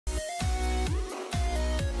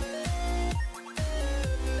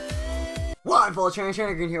What? Fellow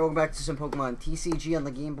Trainer Green here. Welcome back to some Pokemon TCG on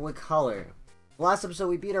the Game Boy Color. Last episode,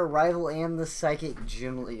 we beat our rival and the Psychic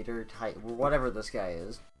Gym Leader type, whatever this guy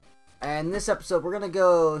is. And this episode, we're gonna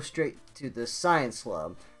go straight to the Science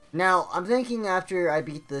Lab. Now, I'm thinking after I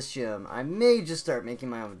beat this gym, I may just start making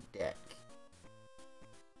my own deck.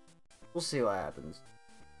 We'll see what happens.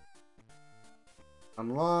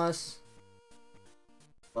 I'm lost.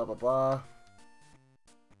 Blah blah blah.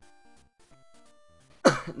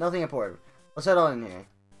 Nothing important. Let's head on in here.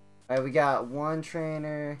 Alright, we got one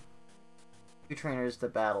trainer, two trainers to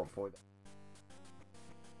battle for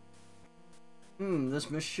them.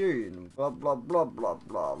 This machine. Blah blah blah blah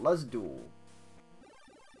blah. Let's do.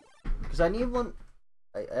 Because I need one.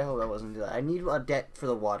 I hope I wasn't doing that. I need a deck for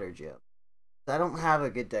the water gym. I don't have a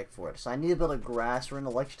good deck for it. So I need to build a grass or an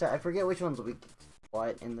electric. I forget which one's weak.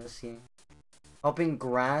 What in this game? Hoping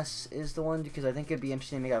grass is the one because I think it'd be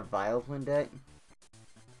interesting to make a Vileplume deck.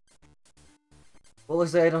 Well,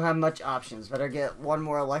 looks like I don't have much options. Better get one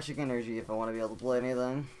more electric energy if I want to be able to play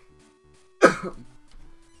anything.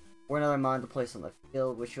 Or another mon to place on the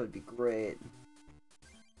field, which would be great.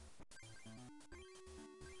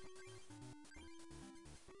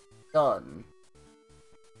 Done.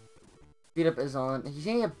 Speed up is on. He's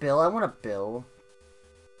getting a bill. I want a bill.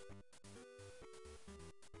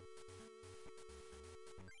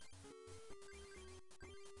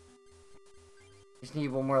 Just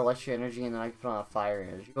need one more electric energy and then I can put on a fire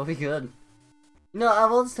energy. It'll be good. You know, out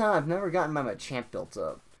of all this time, I've never gotten my Machamp built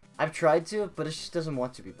up. I've tried to, but it just doesn't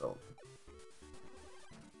want to be built.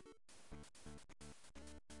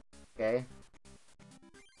 Okay.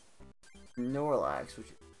 Snorlax, which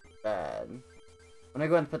is bad. I'm gonna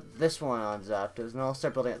go ahead and put this one on Zapdos, and then I'll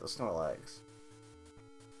start building up the Snorlax.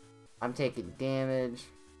 I'm taking damage.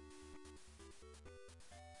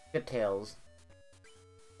 Good tails.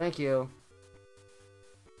 Thank you.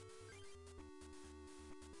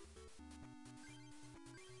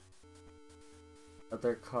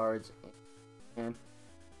 Other cards, and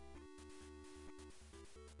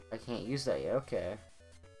I can't use that yet. Okay.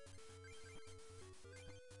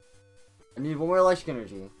 I need one more electric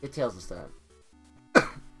energy. Get tails this time.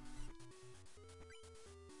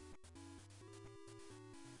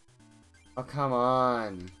 Oh come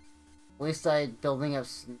on! At least I'm building up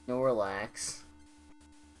Snorlax.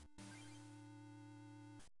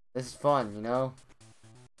 This is fun, you know.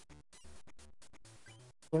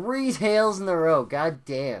 3 tails in a row, god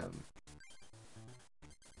damn.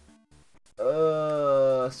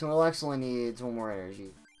 Snorlax only needs one more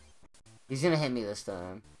energy. He's gonna hit me this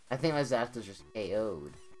time. I think my Zapdos just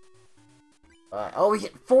KO'd. Oh, we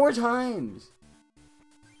hit 4 times!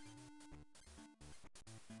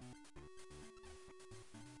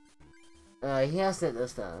 He has to hit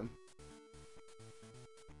this time.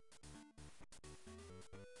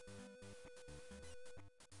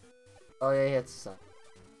 Oh yeah, he hits this time.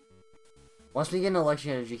 Once we get an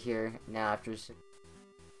electric energy here, now after...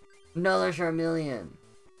 Another Charmeleon!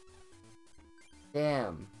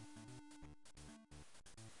 Damn.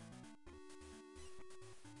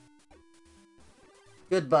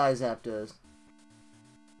 Goodbye, Zapdos.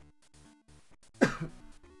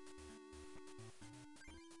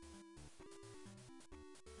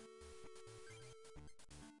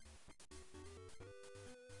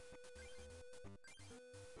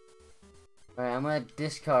 Alright, I'm gonna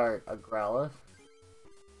discard a Growlithe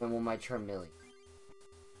and one my Charmeleon.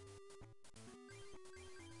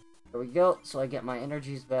 There we go, so I get my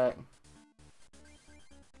energies back.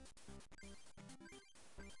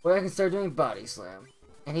 Well, I can start doing Body Slam.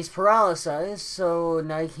 And he's paralyzed, so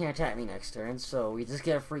now he can't attack me next turn, so we just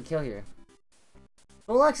get a free kill here.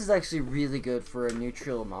 Snorlax is actually really good for a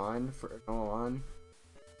neutral mon, for a normal mon.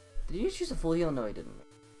 Did you choose a full heal? No, he didn't.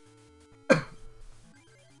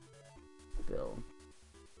 Bill.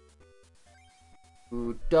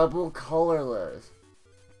 Ooh, double colorless.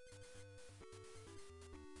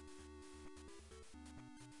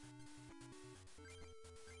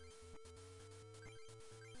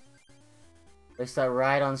 Place that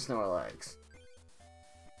right on Snorlax.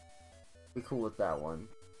 Be cool with that one.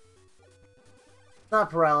 Not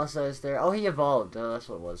paralyzed there. Oh, he evolved. Oh, that's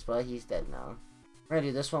what it was. But he's dead now. We're gonna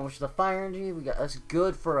do this one, which is the fire energy. We got that's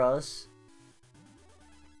good for us.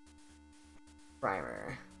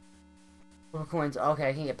 Primer. Little coins. Okay,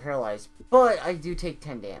 I can get paralyzed, but I do take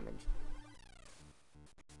 10 damage.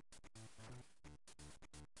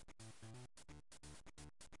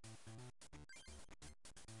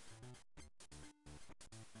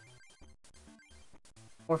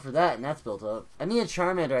 More for that, and that's built up. I need a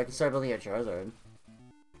Charmander. I can start building a Charizard.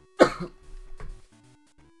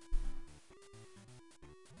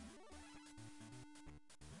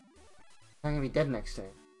 I'm gonna be dead next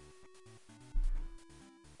turn.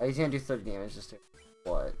 Oh, he's gonna do 30 damage this turn.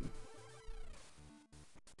 What?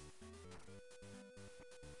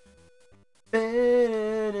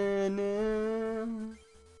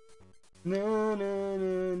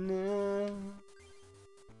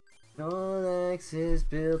 Snorlax is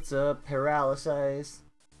built up, paralyzed.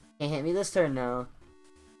 Can't hit me this turn now.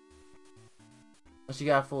 Unless you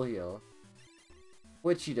got full heal.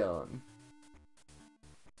 Which you don't.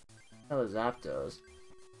 Hell is Zapdos.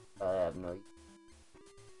 I have no.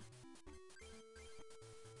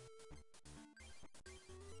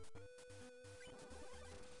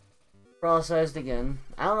 Paralyzed again.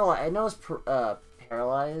 I don't know why. I know it's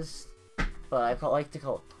paralyzed, but I like to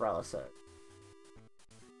call it paralyzed.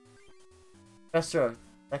 Professor,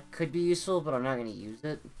 that could be useful, but I'm not gonna use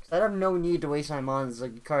it. Cause I have no need to waste my mons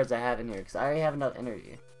like the cards I have in here, because I already have enough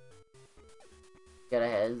energy. Get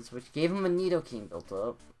ahead, which gave him a Nidoking built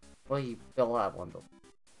up. Well, he will have one built.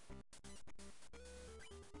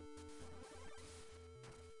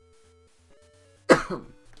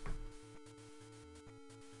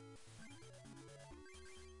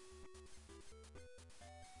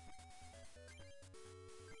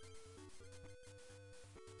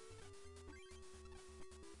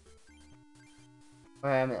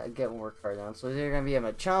 Alright, I'm gonna get one more card down. So they're gonna be a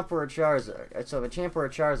Machamp or a Charizard. So a Machamp or a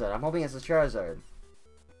Charizard. I'm hoping it's a Charizard.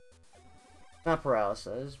 Not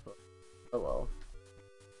paralysis, but oh well.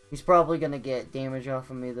 He's probably gonna get damage off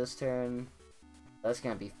of me this turn. That's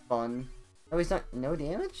gonna be fun. Oh, he's not. No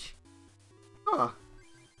damage? Huh.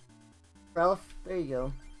 Ralph, there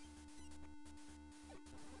you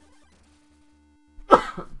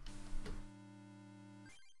go.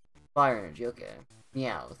 Fire energy, okay.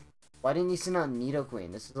 Meowth. Why didn't you send out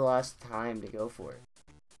Nidoqueen? This is the last time to go for it.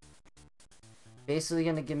 Basically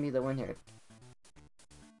gonna give me the win here.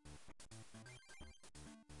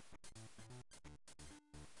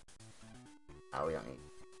 Oh, we don't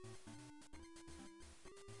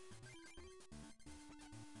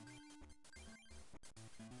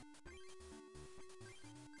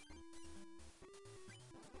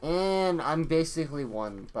need. And I'm basically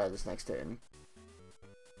won by this next turn.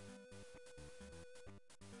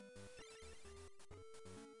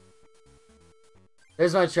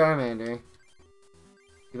 There's my Charmander.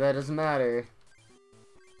 Too bad it doesn't matter.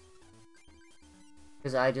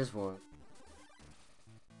 Because I just won.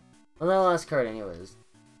 Well, that last card anyways.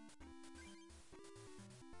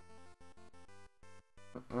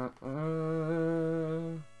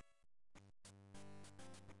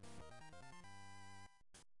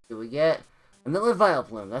 Do we get another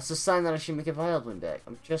Vileplume? That's a sign that I should make a Vileplume deck.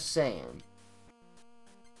 I'm just saying.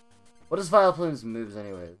 What is Vileplume's moves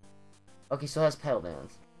anyways? Okay, so it has Petal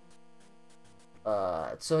Dance.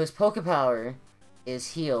 So his Poké Power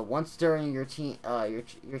is Heal. Once during your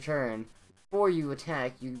turn, before you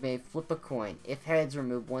attack, you may flip a coin. If heads,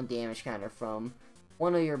 remove 1 damage counter from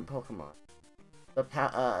one of your Pokemon.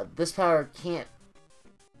 This power can't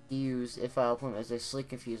be used if Vileplume is a Sleep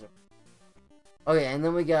Confuser. Okay, and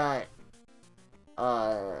then we got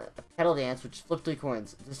a Petal Dance, which flip 3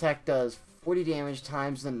 coins. This attack does 40 damage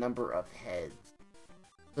times the number of heads.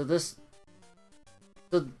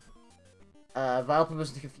 So Vileplume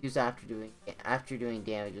wasn't confused after doing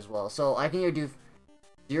damage as well. So I can either do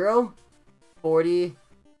 0, 40,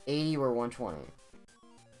 80, or 120.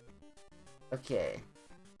 Okay.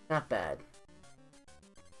 Not bad.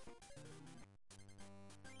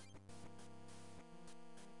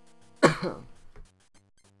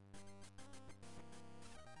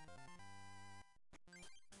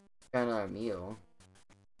 Got another meal.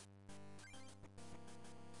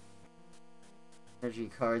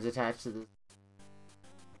 Energy cards attached to this.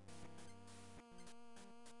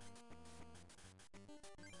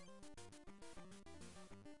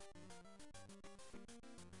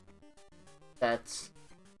 That's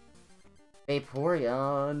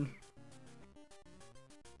Vaporeon.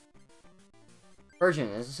 Virgin,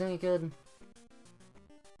 is this any good?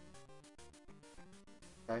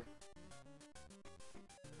 Okay.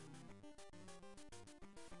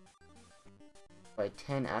 By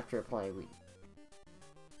 10 after applying weed.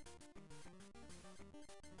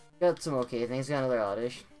 Got some okay things, got another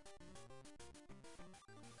Oddish.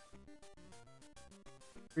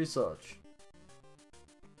 Research.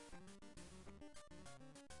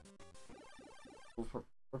 I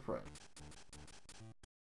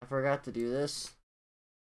forgot to do this.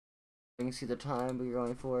 You can see the time we're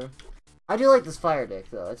going for. I do like this fire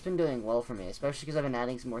deck though. It's been doing well for me, especially because I've been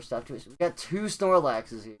adding some more stuff to it. So we got 2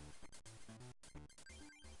 Snorlaxes here.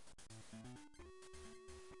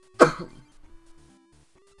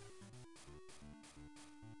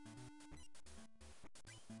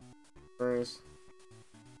 first.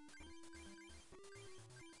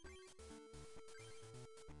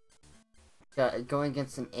 Going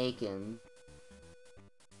against an Aiken.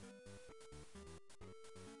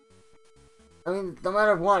 I mean, no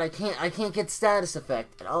matter what, I can't get status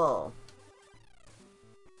effect at all.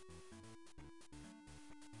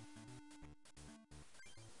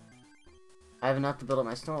 I have enough to build up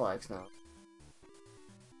my Snorlax now.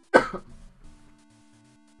 Alright,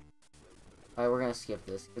 we're gonna skip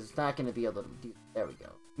this, because it's not gonna be able to do... There we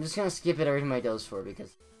go. I'm just gonna skip it every time I does for,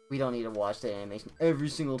 because we don't need to watch that animation every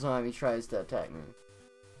single time he tries to attack me.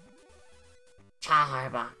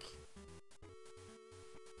 Charbak!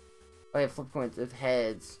 Oh yeah, flip coins. If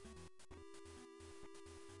heads.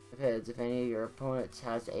 If any of your opponents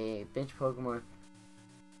has a bench Pokemon...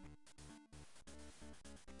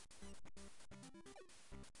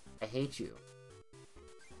 I hate you.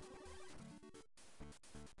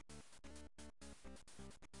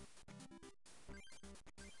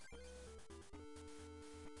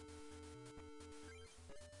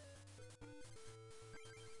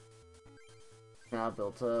 Now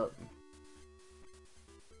built up.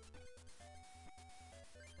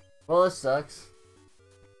 Well, this sucks.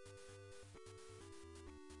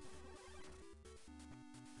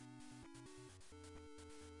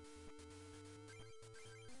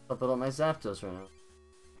 I'll build up my Zapdos right now.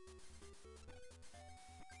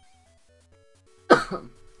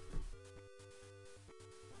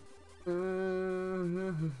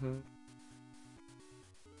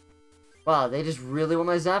 Wow, they just really want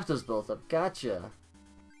my Zapdos built up. Gotcha.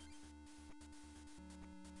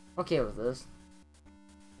 Okay with this.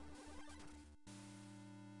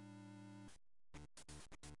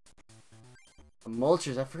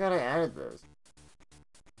 Mulchers, I forgot I added those.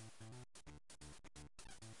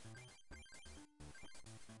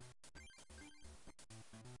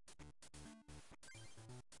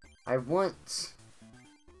 I want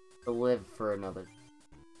to live for another.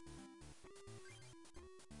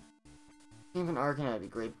 Even Arcanine would be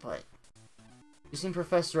great, but using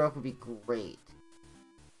Professor Oak would be great.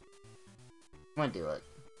 I'm gonna do it.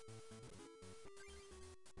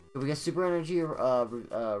 So we got Super Energy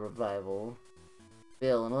Revival,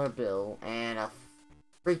 Bill, another Bill, and a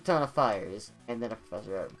freak ton of fires, and then a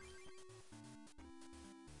Professor Oak.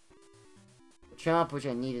 Chomp, which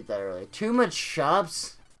I needed that early. Too much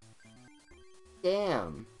shops?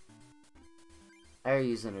 Damn. I already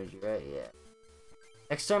used energy, right? Yeah.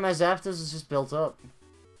 Next time my Zapdos is just built up.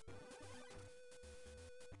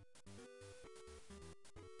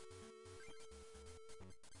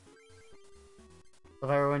 If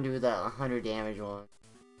I were to do that 100 damage one.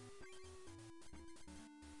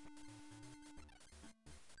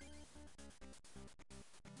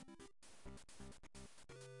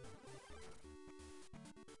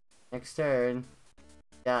 Next turn.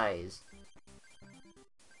 Dies.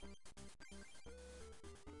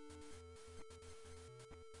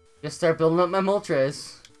 Just start building up my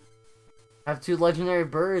Moltres. I have 2 legendary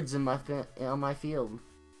birds in my on my field.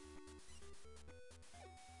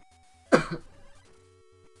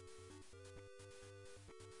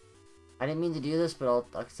 I didn't mean to do this, but I'll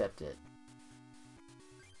accept it.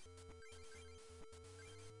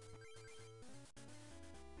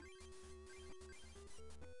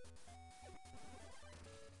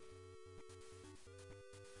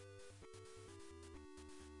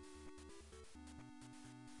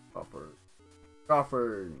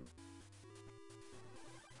 Crawford.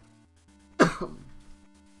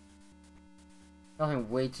 Nothing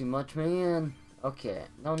way too much, man. Okay,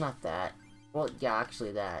 no, not that. Well, yeah,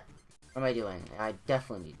 actually that. What am I doing? I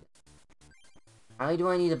definitely need it. How many do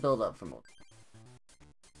I need to build up for more?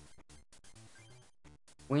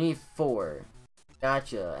 We need 4.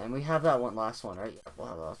 Gotcha. And we have that one last one, right? Yeah, we'll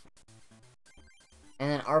have that last one.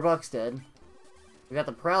 And then Arbok's dead. We got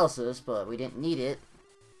the paralysis, but we didn't need it.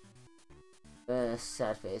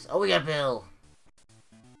 Sad face. Oh, we got Bill!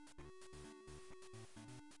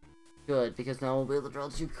 Good, because now we'll be able to draw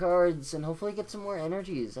 2 cards and hopefully get some more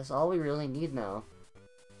energies. That's all we really need now.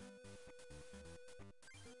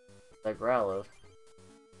 Like Growlithe.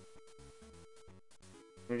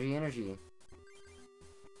 Energy.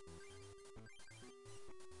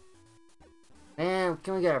 Man,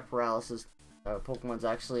 can we get our paralysis? Our Pokemon's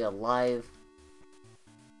actually alive.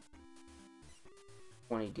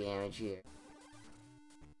 20 damage here.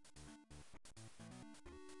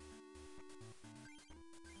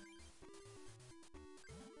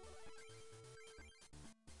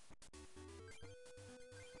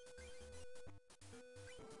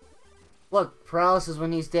 Look, paralysis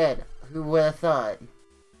when he's dead. Who would have thought?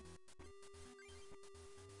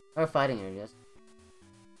 Or fighting energy.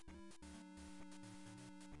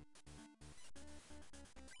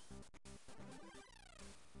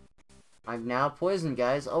 I'm now poisoned,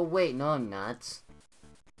 guys. Oh, wait, no, I'm not.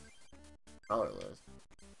 Colorless.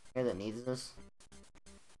 Here that needs this?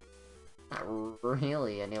 Not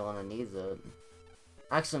really anyone that needs it.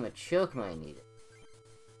 Actually, Machoke might need it.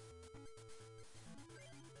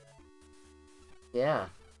 Yeah.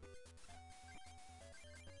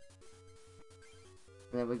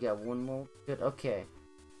 And then we got one more. Good, okay.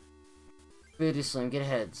 Booty Slam, get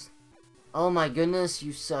heads. Oh my goodness,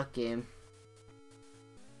 you suck, game.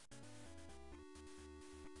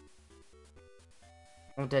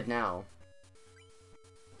 I'm dead now.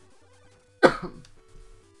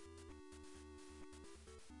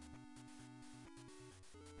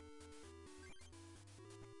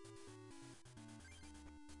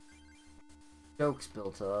 Jokes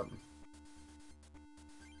built up.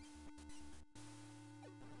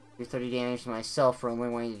 Do 30 damage to myself for only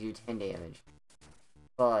wanting to do 10 damage.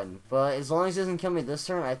 Fun. But as long as it doesn't kill me this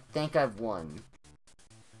turn, I think I've won.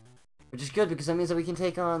 Which is good, because that means that we can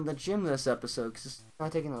take on the gym this episode, because it's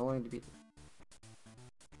not taking that long to beat.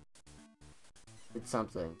 Did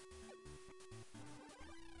something.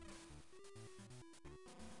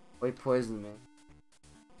 Wait, poisoned me.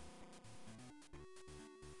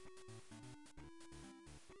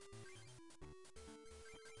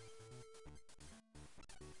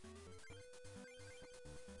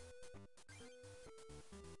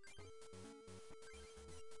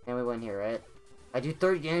 And we win here, right? I do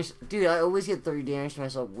 30 damage. Dude, I always get 30 damage to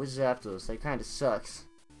myself with Zapdos. That kind of sucks.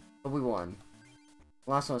 But we won.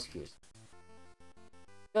 Lost no excuse.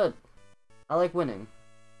 Good. I like winning.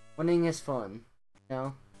 Winning is fun. You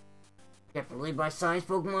know? Can't believe my science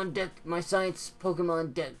Pokemon deck. My science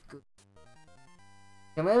Pokemon deck.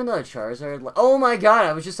 Can we have another Charizard? Oh my god,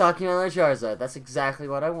 I was just talking about another Charizard. That's exactly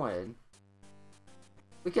what I wanted.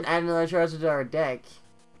 We could add another Charizard to our deck.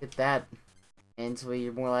 Get that. And so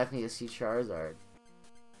you're more likely to see Charizard.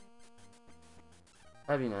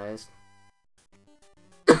 That'd be nice.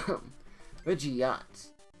 Regiat.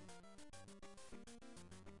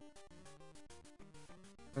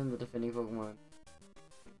 And the defending Pokemon.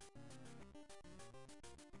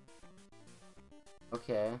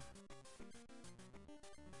 Okay.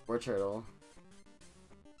 War Turtle.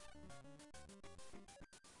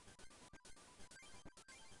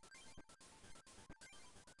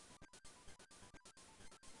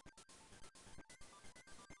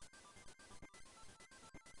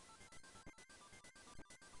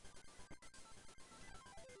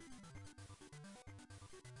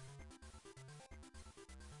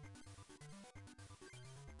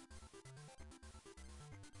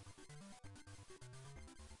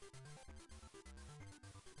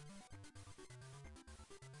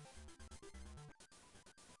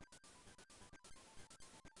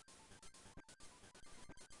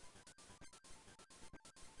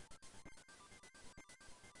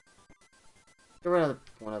 Get rid of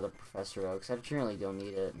one of the Professor Oaks. I generally don't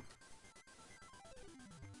need it.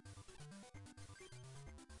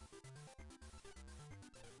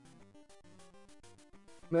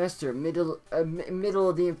 Master, middle of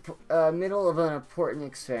an important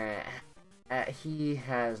experiment. He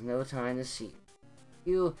has no time to see.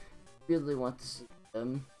 You really want to see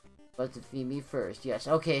him, but defeat me first. Yes.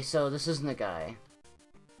 Okay, so this isn't a guy.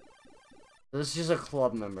 This is just a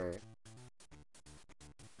club member.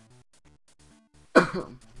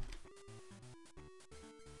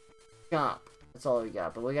 Chomp. That's all we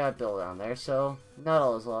got, but we got Bill down there, so not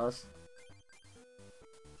all is lost.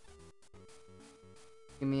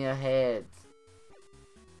 Give me a head.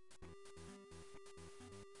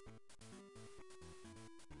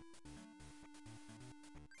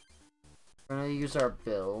 We're gonna use our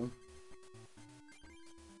Bill.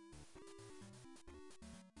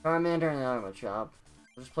 Charmander and Armachomp.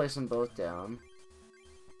 We'll just place them both down.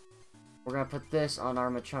 We're gonna put this on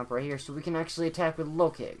Armachomp right here so we can actually attack with Low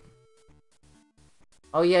Kick.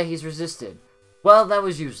 Oh yeah, he's resisted. Well, that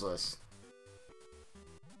was useless.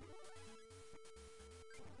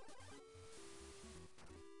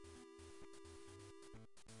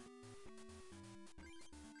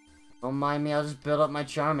 Don't mind me, I'll just build up my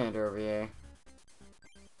Charmander over here.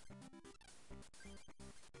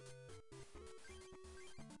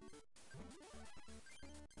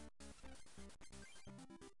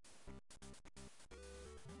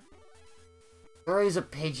 Or he's a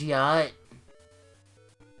Pidgeot.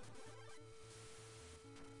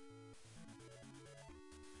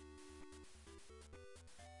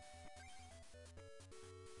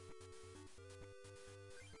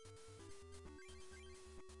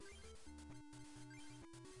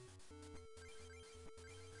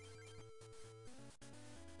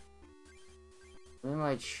 Maybe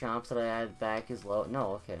my Chomp that I added back is low.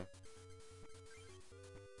 No, okay.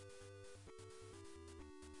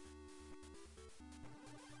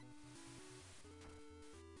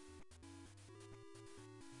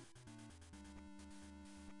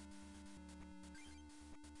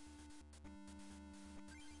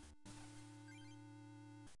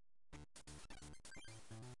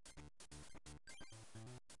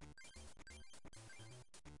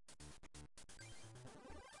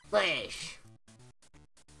 Flash!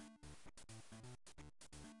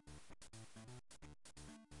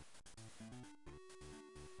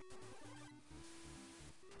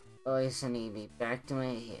 Listen, Eevee, back to my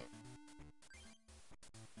head.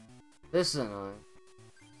 This is annoying.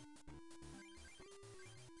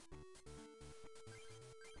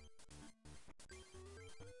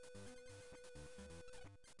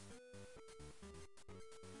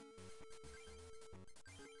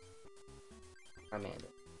 I made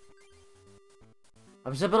it.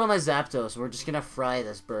 I'm just gonna put on my Zapdos. We're just gonna fry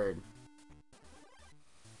this bird.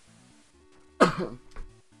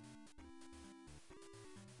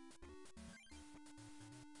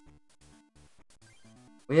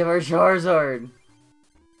 We have our Charizard.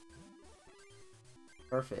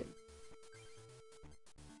 Perfect.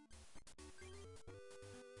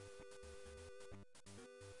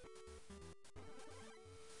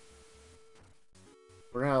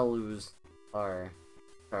 We're gonna lose our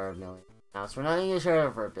Charmeleon now, so we're not gonna get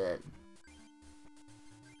Charizard for a bit.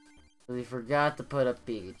 We forgot to put up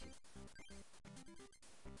Pikachu.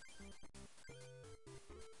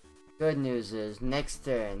 Good news is, next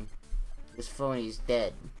turn, this phony's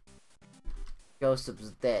dead.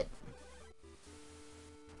 Joseph's dead.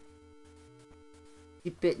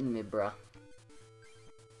 Keep hitting me, bruh.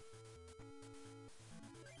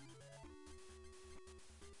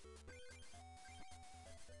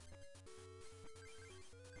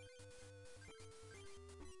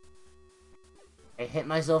 I hit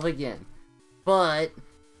myself again, but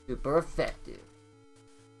super effective.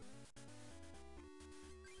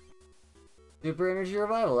 Super Energy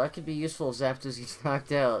Revival, that could be useful if Zapdos gets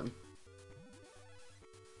knocked out.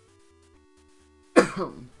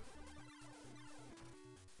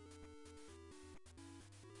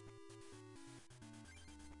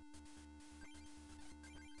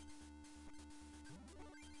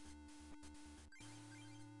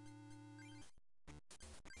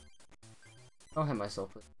 Don't hit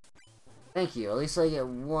myself, please. Thank you, at least I get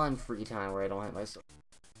one free time where I don't hit myself.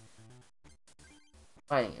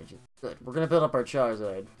 Fighting Energy. Good. We're gonna build up our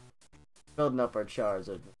Charizard. Building up our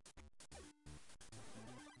Charizard.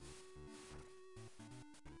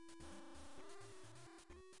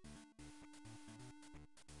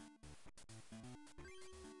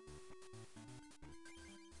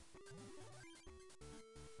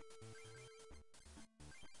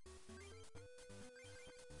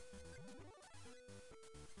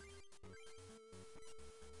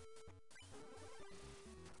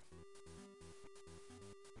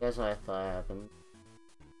 That's what I thought happened.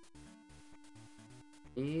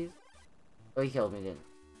 Jeez. Oh, he killed me, didn't he?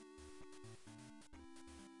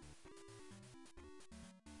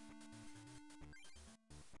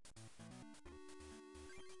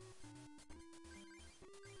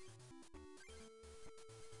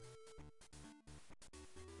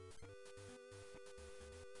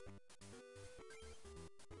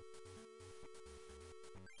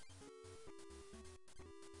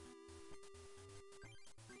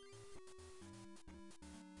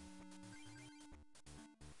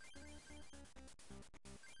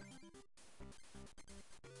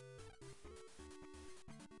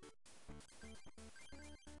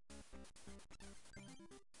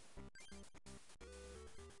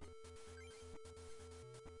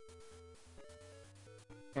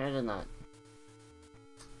 I did not.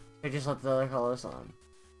 I just left the other colors on.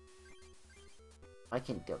 I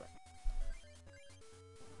can do it.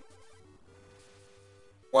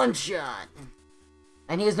 One shot!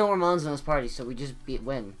 And he has no more mons in his party, so we just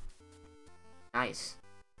win. Nice.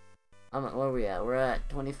 Where are we at? We're at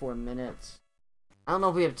 24 minutes. I don't know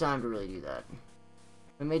if we have time to really do that.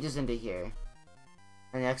 We may just end it here.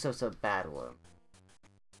 And the next episode, Battle.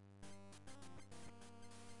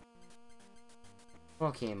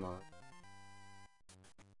 Pokemon.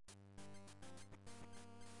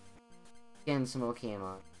 Again, some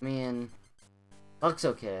Pokemon. I mean, Buck's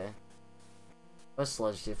okay. What's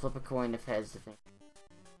Sludge do? Flip a coin if heads to think.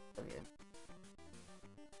 Okay.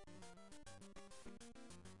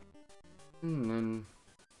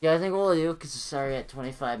 Yeah, I think what we'll do, because it's already at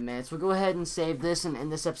 25 minutes, we'll go ahead and save this and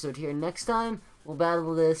end this episode here. Next time, we'll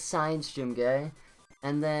battle this Science Gym guy.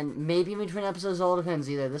 And then, maybe in between episodes, it all depends.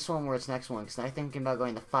 Either this one or its next one, because I'm thinking about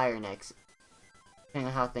going to Fire next. Depending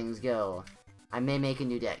on how things go. I may make a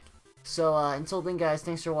new deck. So, until then, guys,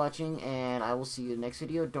 thanks for watching, and I will see you in the next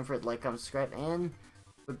video. Don't forget to like, comment, subscribe, and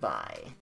goodbye.